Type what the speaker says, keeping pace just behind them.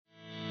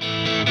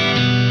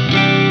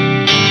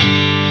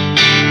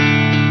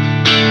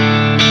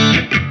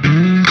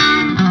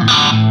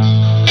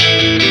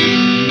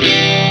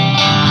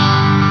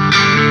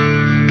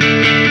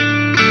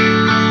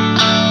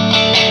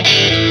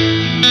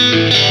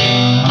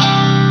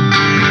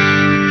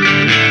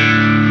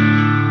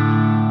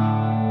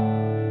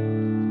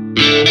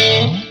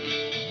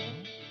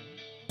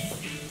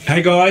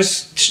Hey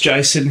guys, it's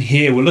Jason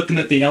here. We're looking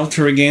at the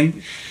Alta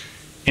again,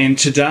 and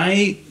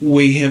today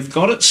we have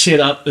got it set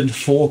up in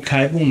 4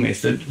 cable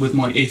method with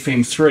my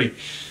FM3.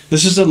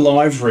 This is a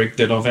live rig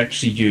that I've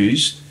actually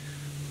used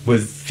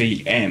with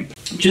the amp.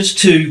 Just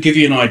to give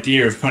you an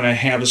idea of kind of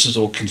how this is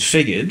all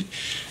configured,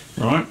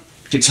 right?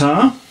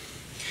 Guitar,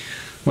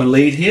 my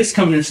lead here is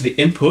coming into the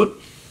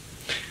input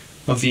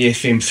of the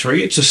FM3.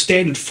 It's a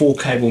standard 4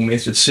 cable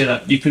method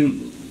setup. You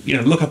can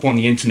look up on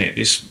the internet.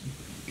 There's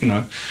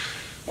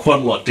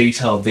quite a lot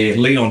detailed there.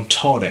 Leon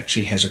Todd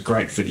actually has a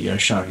great video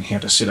showing how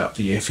to set up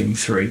the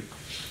FM3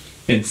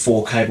 in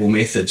 4 cable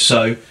method.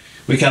 So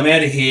we come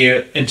out of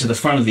here into the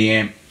front of the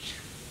amp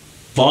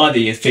via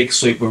the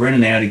effects loop. We're in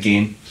and out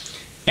again,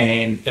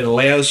 and it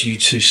allows you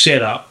to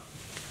set up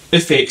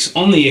effects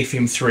on the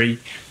FM3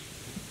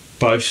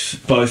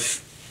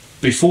 both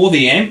before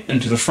the amp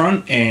into the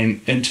front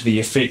and into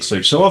the effects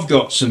loop. So I've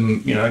got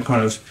some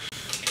kind of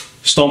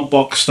stomp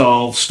box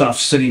style stuff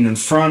sitting in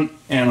front,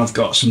 and I've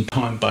got some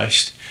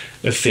time-based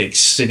effects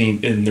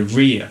sitting in the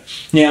rear.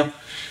 Now,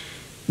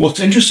 what's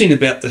interesting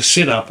about the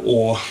setup,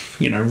 or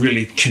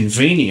really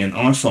convenient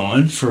I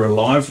find for a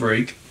live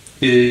rig,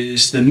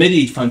 is the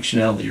MIDI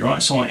functionality,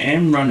 right? So I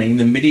am running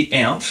the MIDI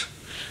out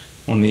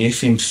on the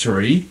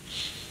FM3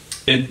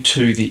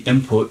 into the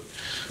input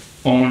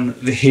on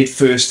the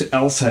headfirst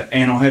Alta,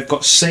 and I have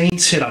got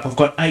scenes set up. I've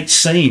got 8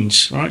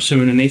 scenes, right? So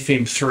in an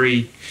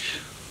FM3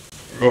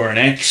 or an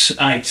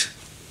X8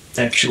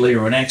 actually,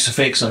 or an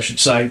XFX I should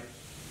say,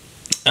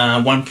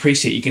 one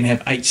preset you can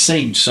have 8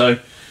 scenes. So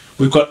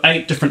we've got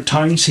 8 different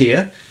tones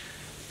here,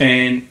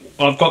 and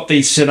I've got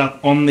these set up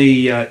on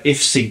the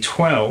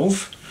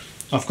FC12.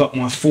 I've got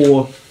my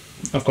 4,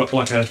 I've got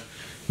like a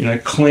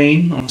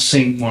clean on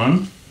scene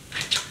 1,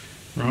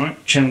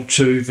 right, channel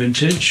 2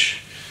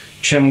 vintage,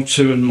 channel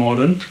 2 in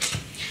modern,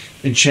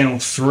 and channel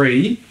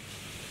 3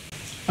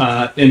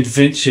 in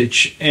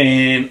vintage.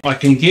 And I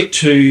can get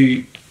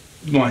to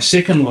my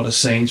second lot of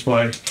scenes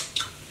by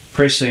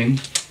pressing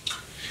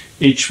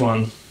each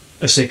one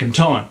a second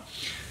time.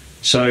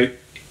 So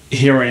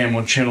here I am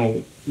on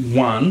channel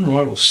 1,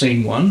 right, or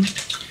scene 1,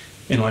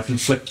 and I can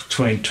flick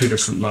between 2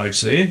 different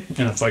modes there.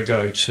 And if I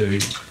go to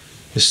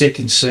the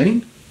second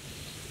scene,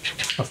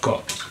 I've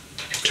got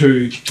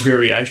 2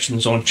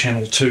 variations on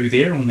channel 2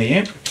 there on the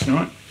amp,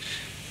 right?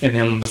 And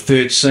then on the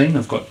third scene,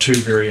 I've got 2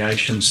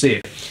 variations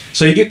there.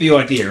 So you get the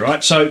idea,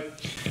 right? So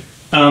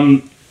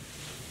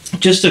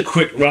just a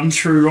quick run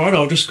through, right?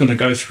 I'm just going to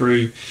go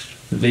through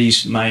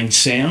these main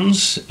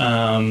sounds,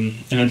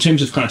 and in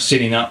terms of kind of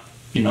setting up,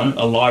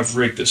 a live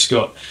rig that's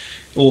got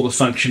all the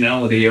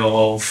functionality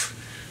of,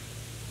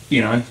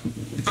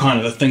 kind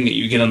of the thing that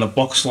you get in a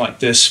box like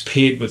this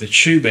paired with a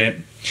tube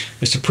amp.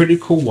 It's a pretty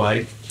cool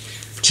way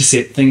to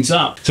set things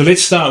up. So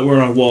let's start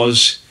where I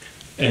was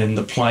in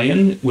the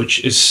play-in,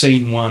 which is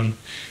scene 1,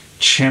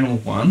 channel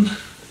 1.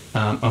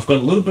 I've got a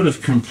little bit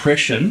of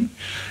compression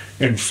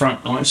in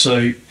front, right? So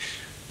you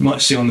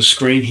might see on the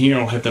screen here,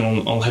 I'll have that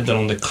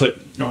on the clip.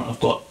 Right, I've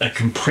got a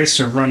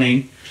compressor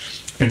running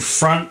in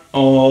front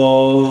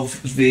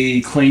of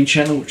the clean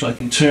channel, which I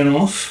can turn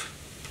off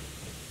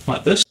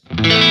like this.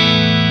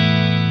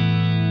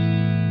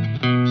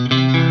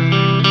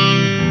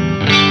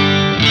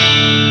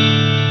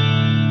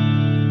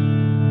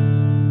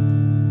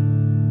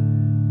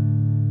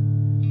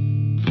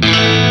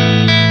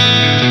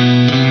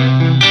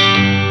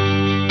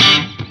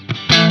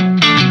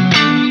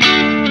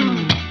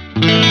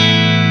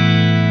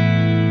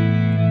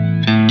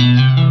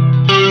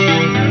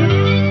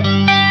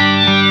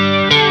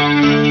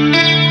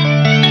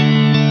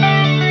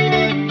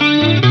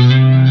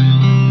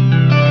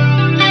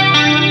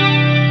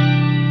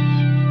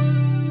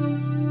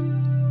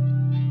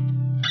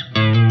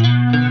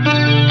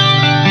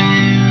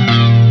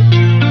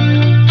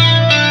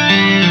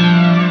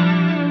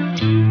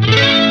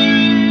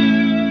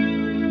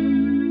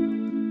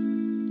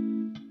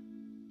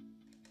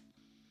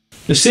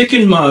 The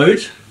second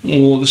mode,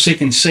 or the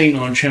second scene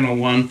on channel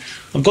 1,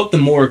 I've got the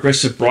more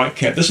aggressive bright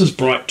cap. This is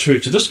bright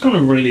 2, so this kind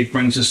of really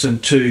brings us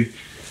into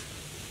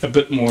a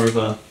bit more of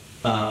a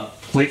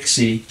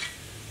plexi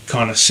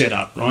kind of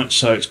setup, right?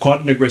 So it's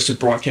quite an aggressive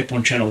bright cap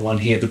on channel 1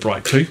 here, the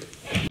bright 2.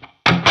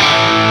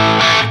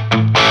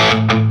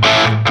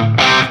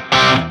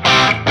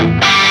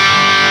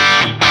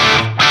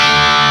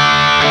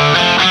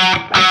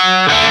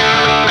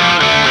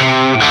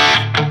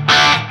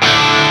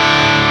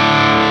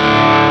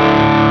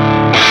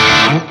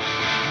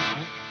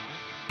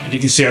 You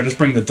can see I just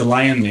bring the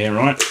delay in there,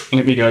 right?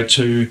 Let me go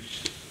to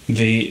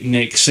the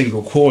next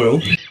single coil.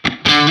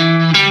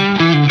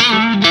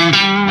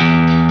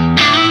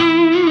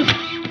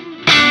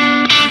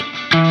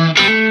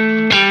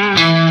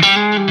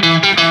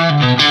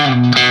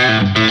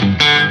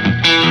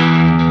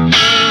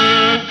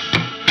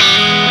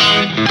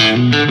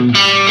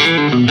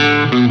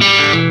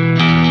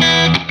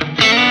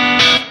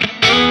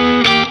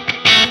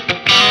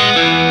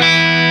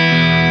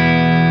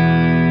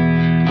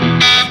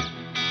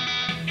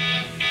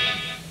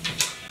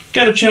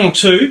 Go to channel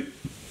 2,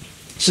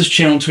 This is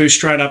channel 2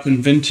 straight up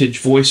in vintage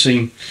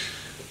voicing,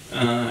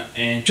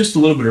 and just a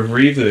little bit of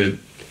reverb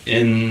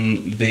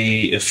in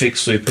the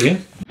effects loop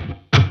here.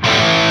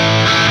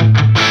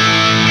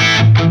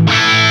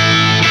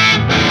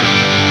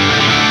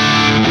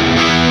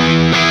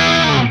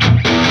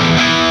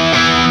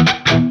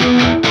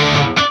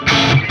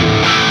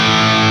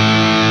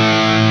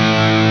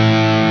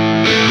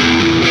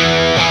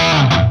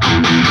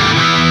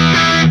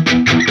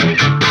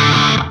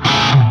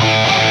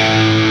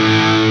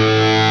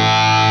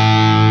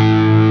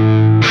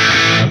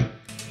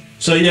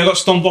 So yeah, I've got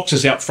stomp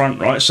boxes out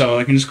front, right? So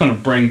I can just kind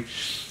of bring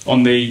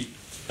on the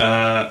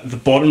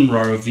bottom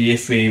row of the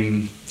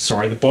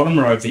the bottom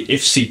row of the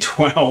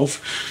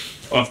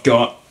FC12. I've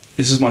got,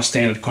 this is my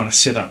standard kind of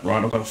setup,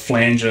 right? I've got a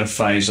flanger,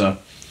 phaser.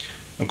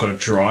 I've got a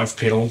drive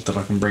pedal that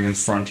I can bring in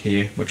front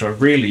here, which I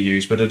rarely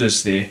use, but it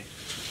is there.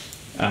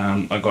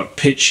 I've got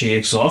pitch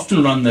here, so I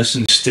often run this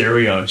in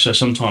stereo. So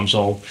sometimes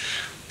I'll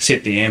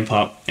set the amp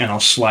up and I'll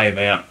slave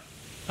out.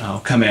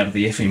 I'll come out of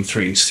the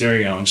FM3 in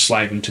stereo and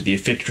slave into the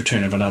effect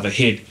return of another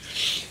head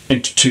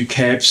into 2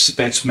 cabs.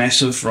 That's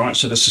massive, right?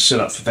 So this is set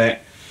up for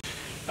that.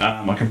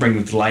 I can bring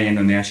the delay in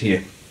and out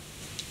here.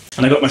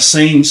 And I've got my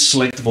scenes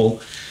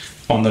selectable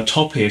on the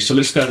top here. So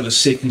let's go to the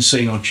second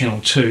scene on channel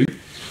 2.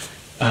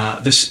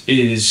 This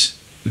is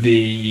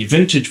the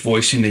vintage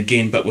voicing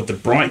again, but with the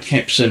bright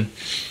caps in.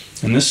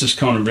 And this is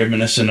kind of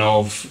reminiscent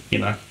of, you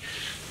know,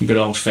 good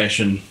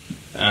old-fashioned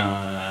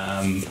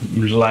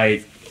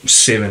late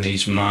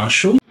 70s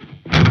Marshall.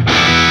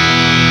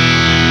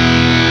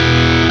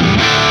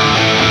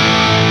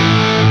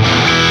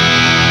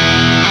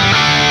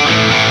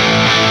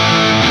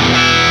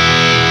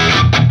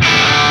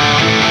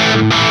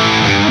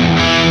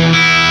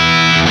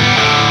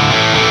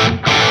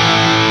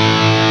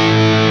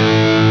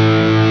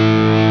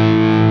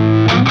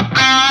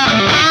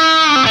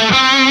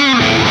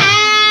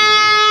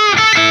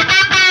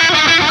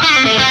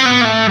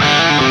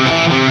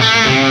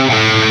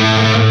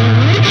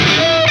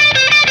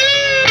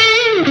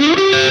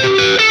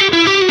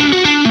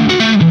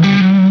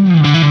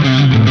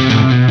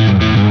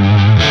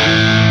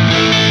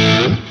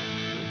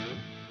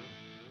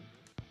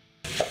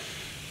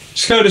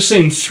 Let's go to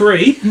scene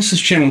 3. This is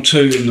channel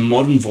 2 in the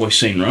modern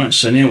voicing, right?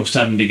 So now we're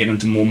starting to get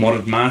into more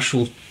modern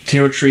Marshall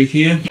territory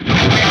here.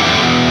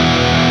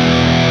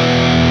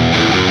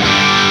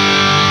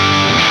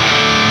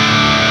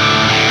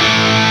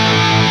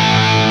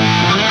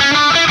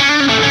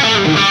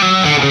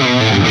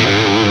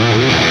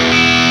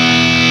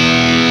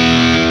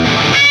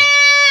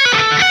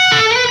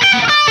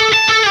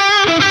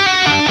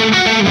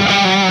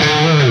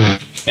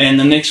 And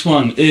the next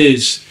one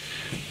is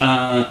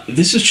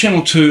this is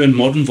channel 2 in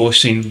modern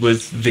voicing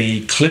with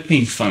the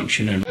clipping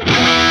function in.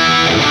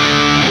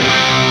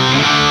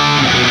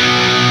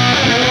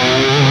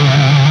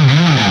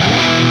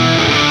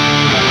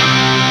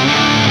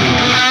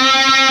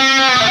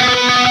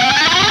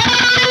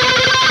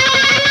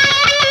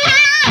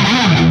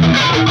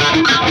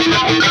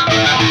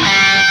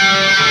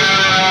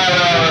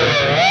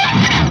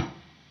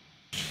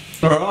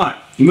 Alright,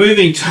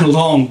 moving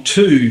along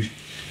to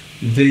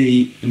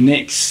the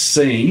next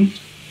scene.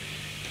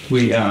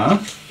 We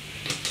are,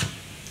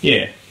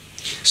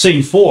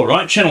 scene 4,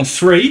 right? Channel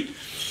 3,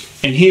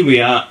 and here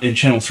we are in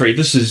channel 3.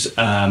 This is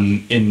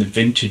in the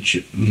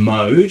vintage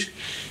mode,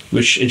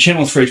 which in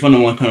channel 3 is one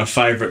of my kind of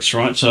favourites,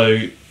 right?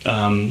 So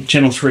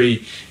channel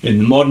 3 in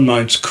the modern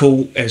mode's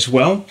cool as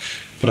well,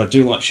 but I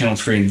do like channel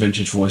 3 in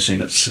vintage voicing.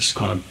 It's just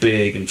kind of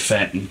big and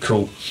fat and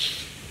cool.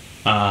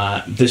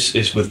 This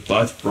is with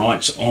both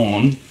brights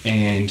on,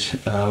 and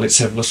let's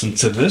have a listen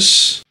to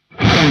this.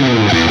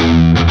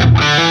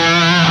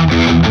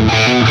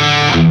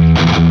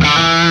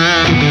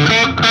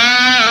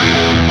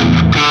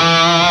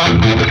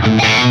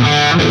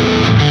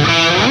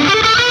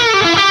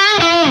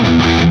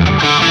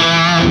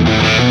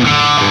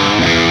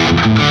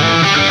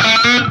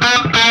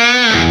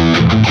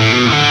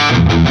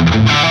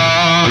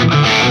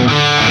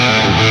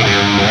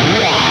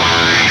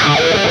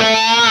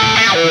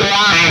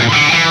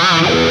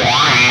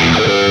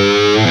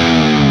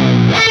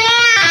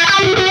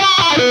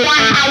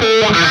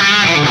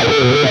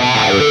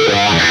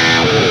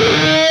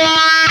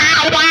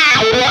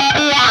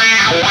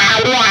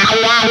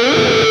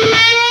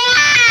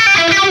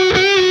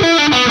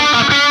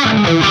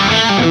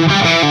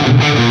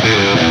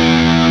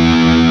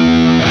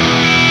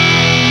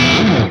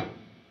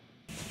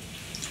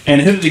 And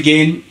hit it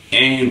again,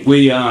 and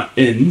we are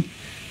in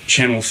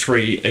channel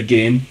 3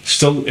 again,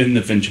 still in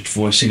the vintage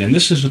voicing, and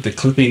this is with the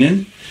clipping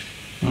in.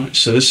 Right,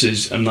 so this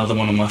is another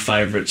one of my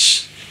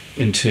favourites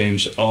in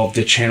terms of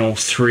the channel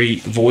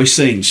 3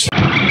 voicings.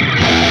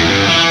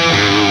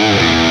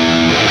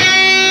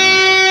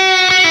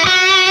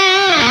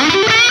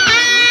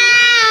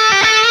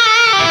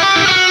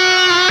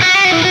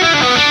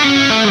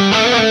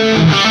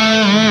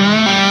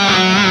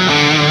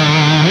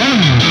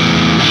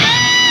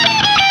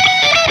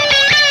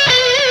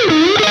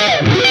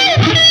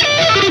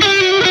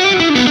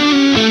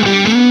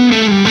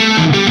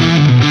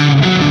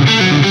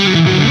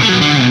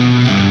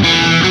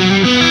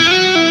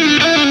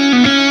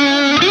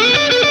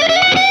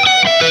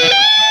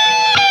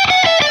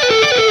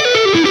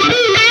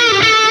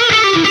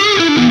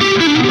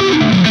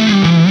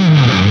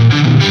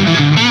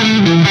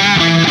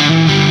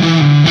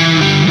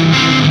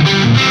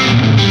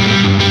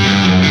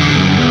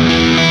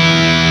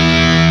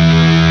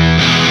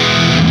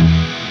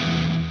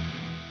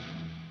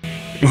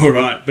 All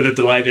right, bit of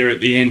delay there at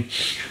the end.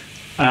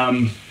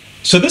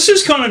 So this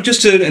is kind of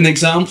just an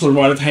example,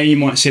 right, of how you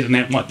might set an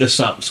amp like this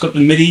up. It's got the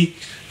MIDI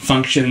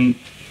function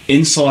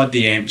inside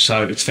the amp,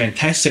 so it's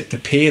fantastic to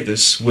pair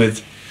this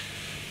with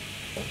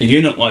a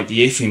unit like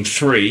the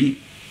FM3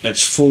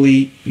 that's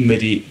fully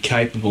MIDI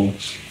capable.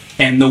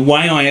 And the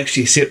way I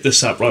actually set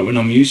this up, right, when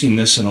I'm using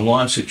this in a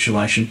live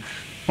situation,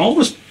 I'll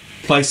just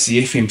place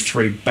the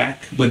FM3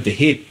 back with the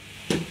head,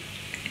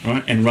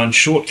 right, and run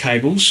short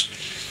cables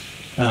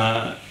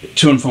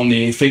to and from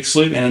the FX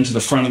loop and into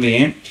the front of the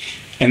amp,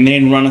 and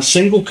then run a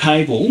single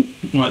cable,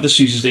 right, this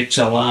uses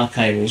XLR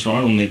cables,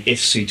 right, on the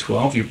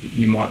FC12,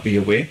 you might be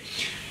aware,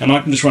 and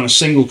I can just run a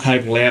single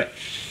cable out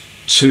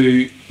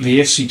to the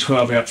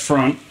FC12 out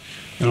front,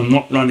 and I'm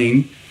not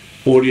running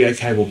audio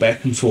cable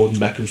back and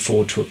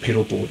forward to a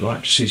pedal board,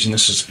 right, just using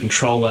this as a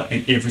controller,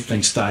 and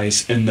everything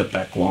stays in the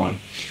back line.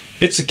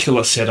 It's a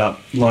killer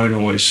setup, low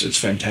noise, it's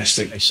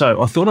fantastic.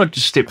 So I thought I'd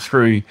just step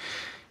through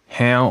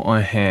how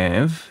I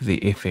have the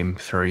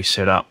FM3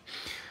 set up,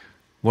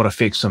 what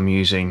effects I'm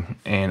using,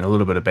 and a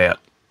little bit about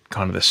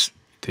kind of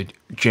the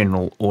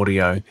general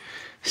audio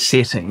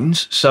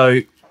settings.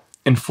 So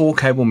in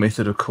 4-cable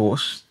method, of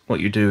course,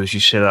 what you do is you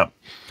set up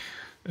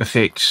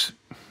effects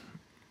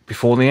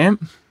before the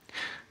amp,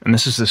 and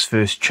this is this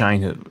first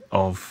chain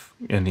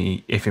in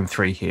the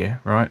FM3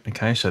 here, right?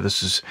 Okay, so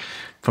this is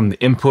from the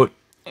input,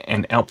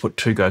 and output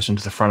 2 goes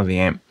into the front of the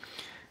amp,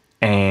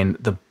 and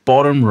the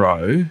bottom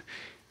row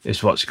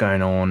is what's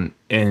going on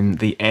in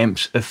the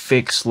amp's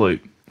effects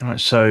loop. All right,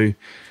 so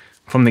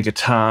from the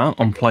guitar,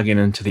 I'm plugging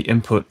into the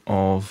input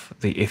of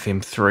the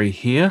FM3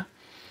 here.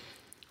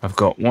 I've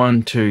got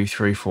 1, 2,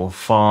 3, 4,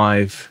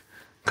 5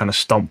 kind of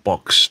stomp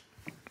box,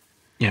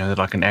 you know, that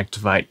I can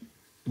activate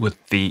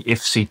with the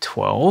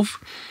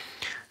FC12.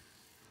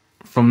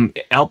 From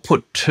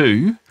output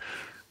 2,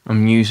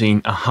 I'm using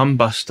a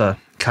humbuster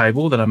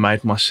cable that I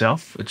made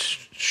myself.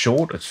 It's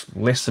short, it's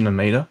less than a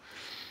meter.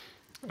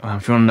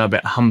 If you want to know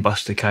about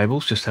humbuster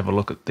cables, just have a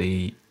look at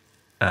the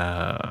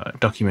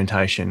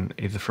documentation,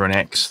 either for an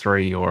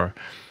X3 or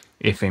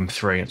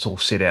FM3. It's all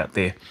set out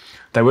there.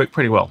 They work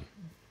pretty well.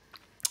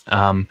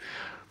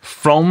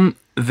 From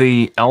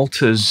the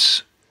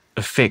Alta's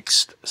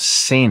effects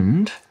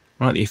send,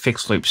 right, the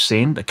effects loop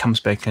send, it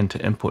comes back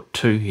into input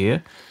 2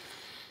 here,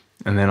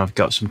 and then I've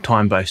got some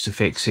time-based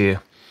effects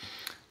here.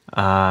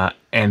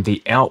 And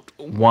the out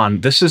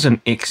 1, this is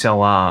an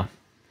XLR,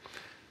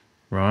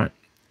 right?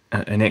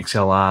 An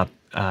XLR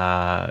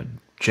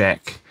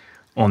jack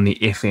on the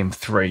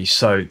FM3.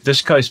 So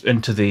this goes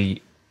into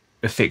the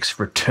effects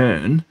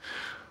return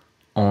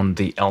on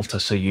the Alta.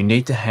 So you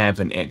need to have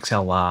an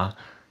XLR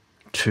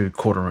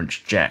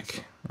 2/4-inch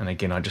jack. And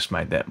again, I just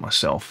made that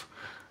myself.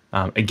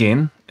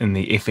 Again, in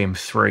the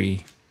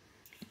FM3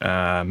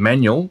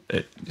 manual,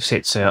 it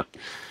sets out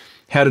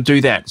how to do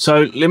that.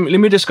 So let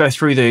me just go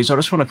through these. I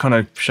just want to kind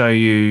of show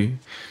you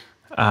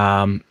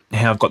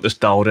how I've got this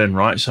dialed in,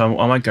 right? So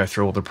I won't go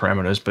through all the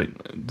parameters, but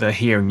they're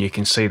here and you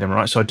can see them,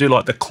 right? So I do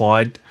like the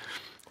Clyde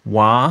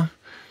wah,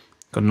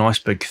 got a nice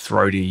big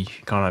throaty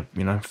kind of,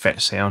 you know,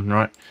 fat sound,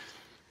 right?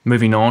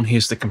 Moving on,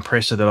 here's the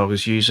compressor that I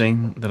was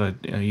using, that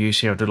I use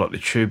here. I do like the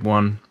tube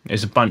one.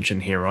 There's a bunch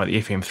in here, right? The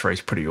FM3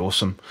 is pretty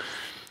awesome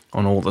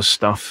on all this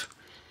stuff.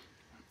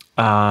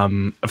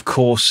 Of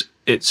course,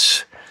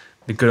 it's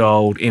the good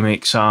old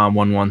MXR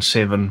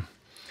 117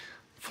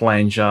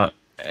 flanger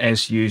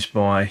as used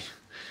by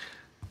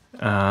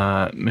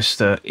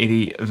Mr.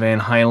 Eddie Van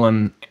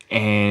Halen,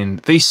 and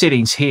these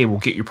settings here will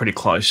get you pretty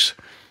close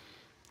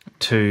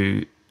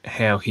to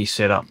how he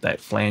set up that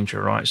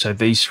flanger, right? So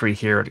these 3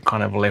 here at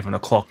kind of 11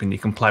 o'clock, and you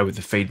can play with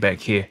the feedback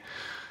here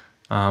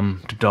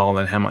to dial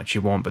in how much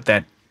you want, but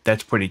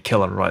that's pretty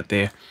killer right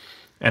there.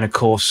 And of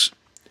course,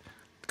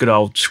 good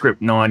old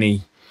Script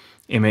 90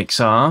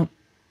 MXR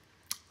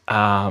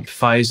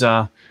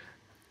phaser.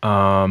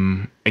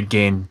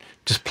 Again,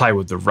 just play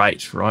with the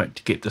rate, right,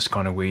 to get this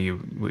kind of where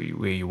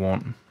you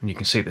want. And you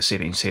can see the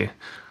settings here.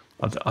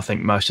 I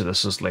think most of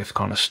this is left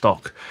kind of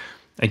stock.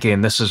 Again,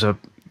 this is a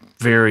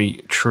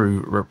very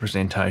true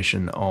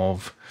representation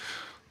of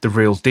the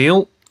real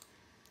deal.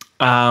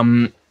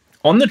 On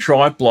the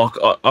drive block,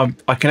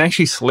 I can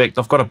actually select.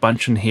 I've got a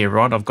bunch in here,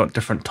 right? I've got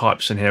different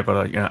types in here. I've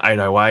got a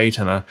 808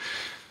 and a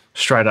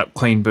straight up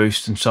clean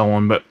boost and so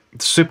on. But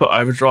the super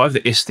overdrive,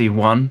 the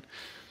SD1,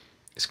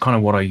 is kind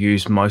of what I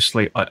use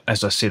mostly.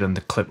 As I said in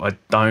the clip, I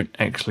don't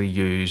actually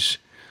use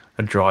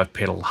a drive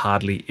pedal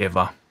hardly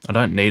ever. I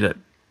don't need it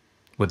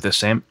with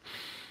this amp.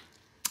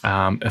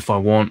 If I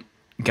want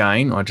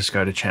gain, I just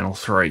go to channel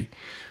 3.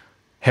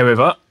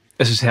 However,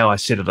 this is how I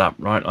set it up,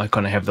 right? I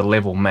kind of have the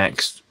level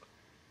maxed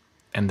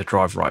and the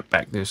drive right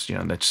back. There's, you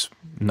know, that's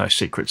no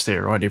secrets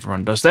there, right?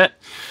 Everyone does that.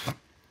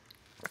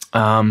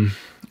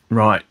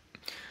 Right.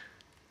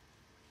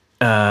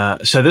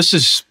 So this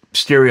is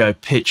stereo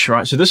pitch,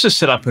 right? So this is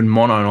set up in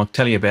mono, and I'll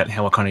tell you about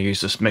how I kind of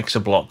use this mixer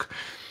block.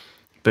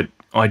 But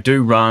I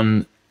do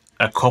run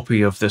a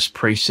copy of this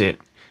preset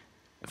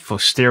for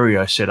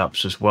stereo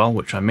setups as well,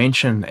 which I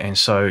mentioned, and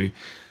so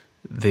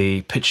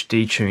the pitch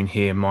detune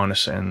here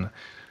minus and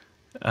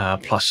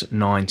plus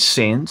 9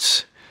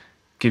 cents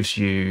gives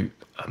you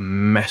a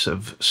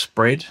massive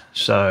spread.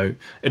 So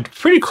it's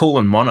pretty cool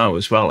in mono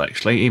as well,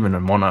 actually. Even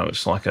in mono,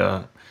 it's like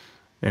a,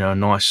 you know, a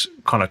nice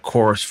kind of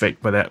chorus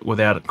effect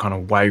without it kind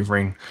of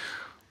wavering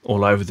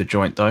all over the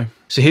joint though.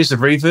 So here's the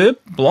reverb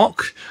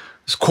block.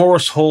 It's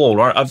chorus hall,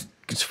 right?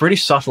 It's pretty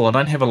subtle. I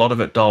don't have a lot of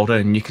it dialed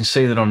in. You can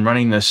see that I'm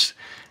running this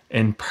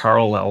in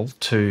parallel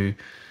to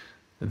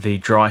the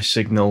dry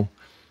signal.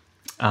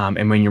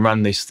 And when you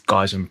run these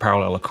guys in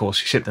parallel, of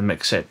course, you set the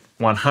mix at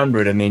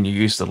 100 and then you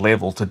use the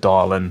level to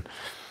dial in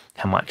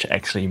how much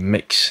actually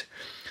mix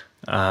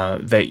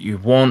that you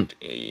want.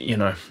 You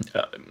know,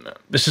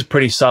 this is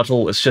pretty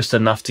subtle. It's just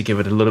enough to give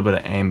it a little bit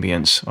of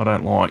ambience. I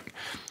don't like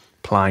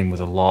playing with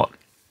a lot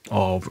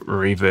of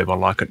reverb. I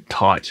like it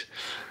tight.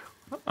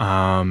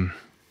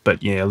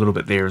 But yeah, a little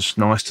bit there is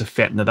nice to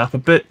fatten it up a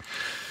bit.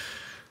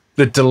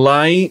 The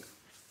delay,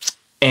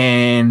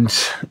 and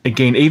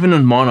again, even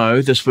in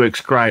mono, this works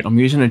great. I'm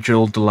using a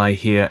dual delay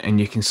here, and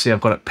you can see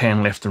I've got it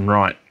pan left and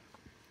right.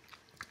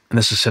 And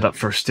this is set up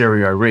for a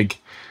stereo rig.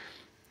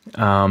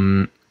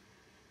 But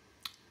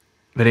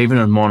even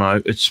in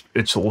mono,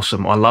 it's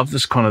awesome. I love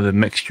this kind of the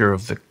mixture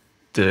of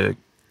the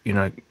you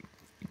know,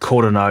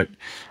 quarter note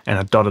and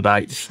a dotted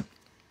eighth.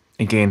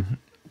 Again,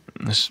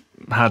 it's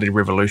hardly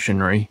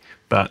revolutionary,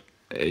 but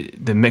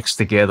the mix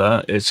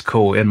together is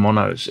cool. In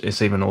mono,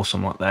 it's even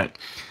awesome like that.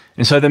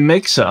 And so the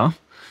mixer,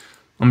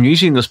 I'm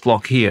using this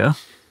block here.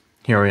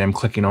 Here I am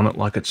clicking on it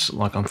like it's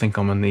like I think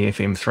I'm in the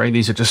FM3.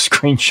 These are just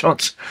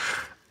screenshots.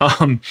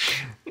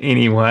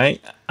 Anyway,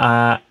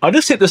 I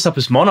just set this up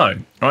as mono.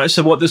 Right.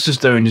 So what this is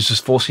doing is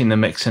just forcing the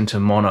mix into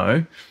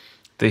mono.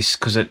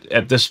 Because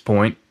at this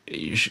point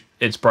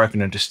it's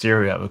broken into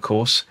stereo, of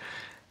course,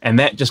 and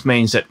that just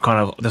means that kind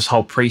of this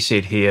whole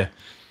preset here,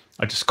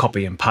 I just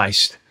copy and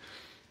paste.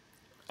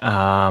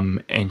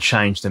 And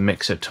change the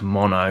mixer to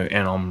mono,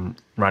 and I'm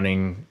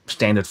running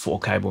standard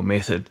 4-cable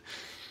method,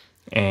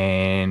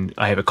 and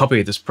I have a copy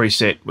of this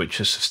preset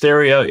which is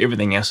stereo.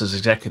 Everything else is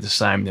exactly the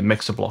same. The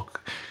mixer block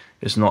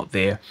is not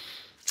there,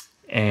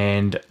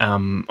 and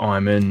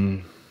I'm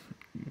in,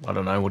 I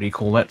don't know, what do you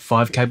call that,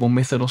 5-cable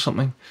method or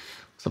something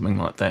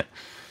like that.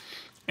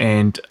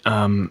 And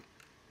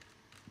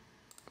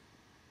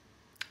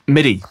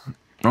MIDI.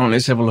 Oh,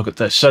 let's have a look at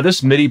this. So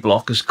this MIDI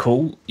block is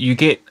cool. You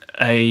get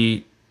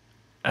a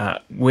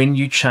when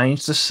you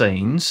change the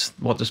scenes,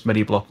 what this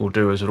MIDI block will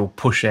do is it'll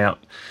push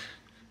out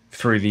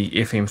through the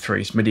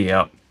FM3's MIDI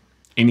out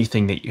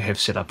anything that you have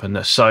set up in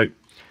this. So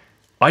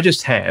I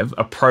just have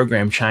a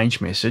program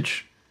change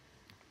message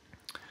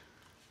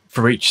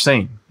for each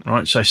scene,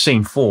 right? So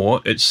scene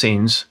 4, it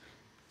sends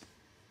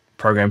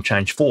program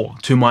change 4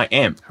 to my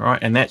amp, right?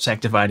 And that's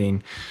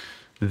activating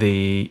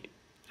the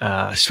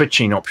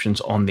switching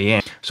options on the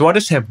amp. So I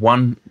just have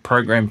one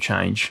program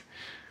change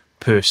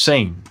per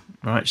scene.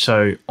 Right,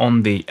 so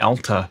on the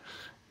Alta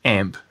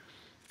amp,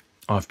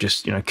 I've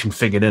just, you know,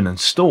 configured in and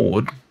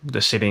stored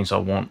the settings I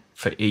want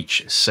for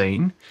each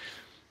scene.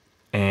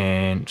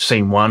 And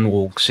scene 1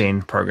 will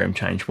send program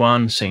change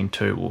 1, scene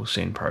 2 will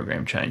send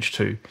program change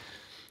 2,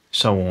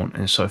 so on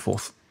and so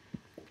forth.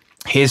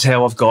 Here's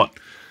how I've got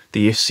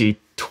the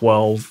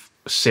SC12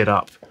 set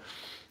up.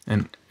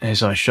 And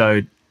as I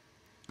showed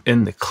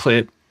in the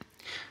clip,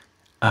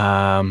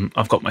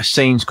 I've got my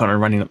scenes kind of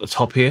running at the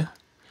top here.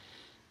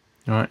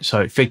 All right, so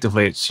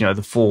effectively it's, you know,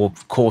 the 4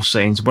 core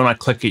scenes. When I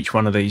click each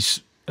one of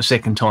these a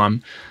second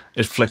time,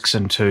 it flicks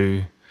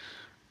into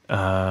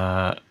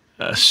a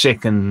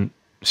second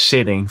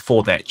setting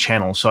for that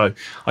channel. So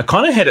I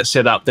kind of had it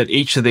set up that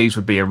each of these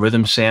would be a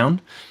rhythm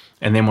sound,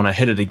 and then when I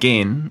hit it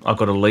again, I've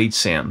got a lead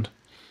sound.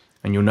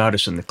 And you'll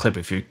notice in the clip,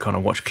 if you kind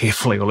of watch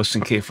carefully or listen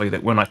carefully,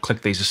 that when I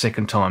click these a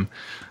second time,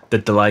 the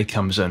delay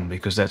comes in,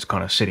 because that's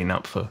kind of setting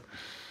up for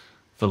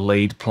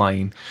lead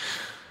playing.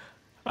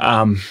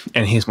 And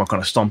here's my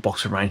kind of stomp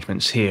box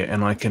arrangements here,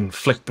 and I can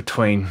flick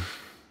between,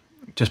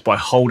 just by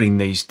holding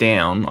these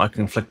down, I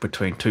can flick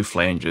between 2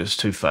 flanges,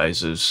 2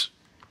 phases,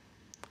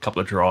 a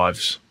couple of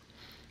drives,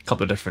 a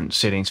couple of different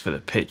settings for the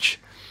pitch,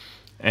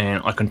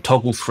 and I can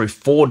toggle through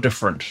 4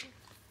 different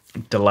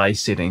delay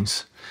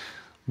settings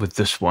with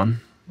this one.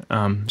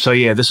 So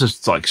yeah, this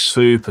is like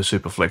super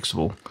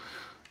flexible.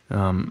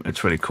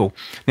 It's really cool.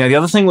 Now the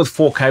other thing with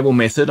 4-cable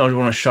method, I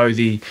want to show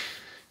the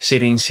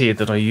settings here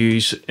that I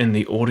use in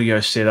the audio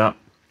setup.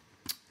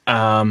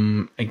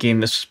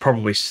 Again, this is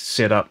probably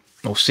set up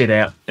or set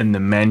out in the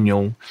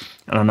manual,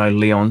 and I know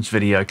Leon's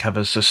video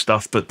covers this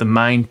stuff, but the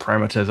main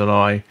parameter that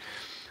I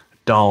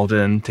dialed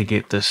in to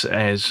get this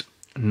as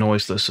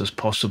noiseless as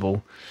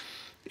possible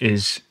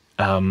is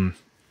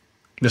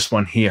this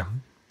one here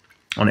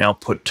on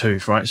output 2,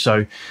 right?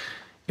 So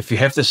if you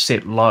have this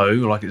set low,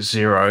 like it's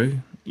 0,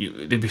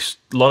 there'll be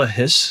a lot of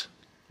hiss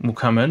will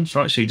come in,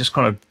 right? So you just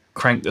kind of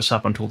crank this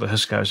up until the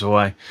hiss goes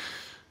away.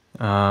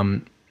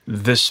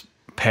 This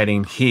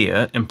padding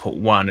here, input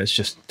 1, is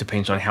just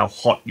depends on how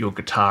hot your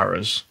guitar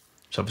is.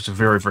 So if it's a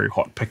very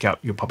hot pickup,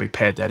 you'll probably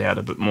pad that out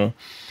a bit more.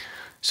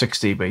 6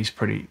 dB is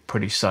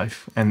pretty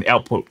safe. And the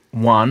output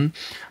 1,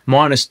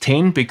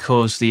 -10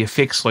 because the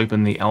effects loop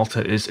in the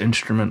Alta is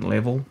instrument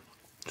level.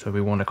 So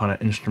we want a kind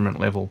of instrument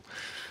level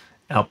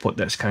output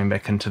that's coming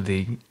back into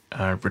the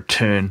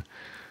return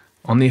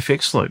on the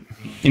effects loop.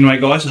 Anyway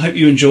guys, I hope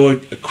you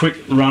enjoyed a quick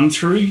run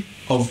through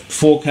of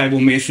 4-cable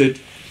method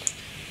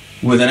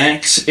with an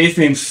Axe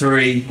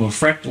FM3 or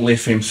Fractal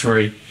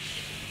FM3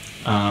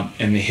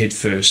 and the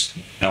headfirst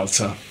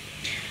Alta.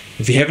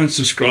 If you haven't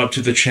subscribed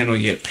to the channel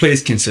yet,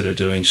 please consider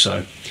doing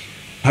so.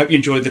 I hope you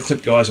enjoyed the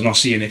clip guys, and I'll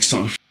see you next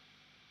time.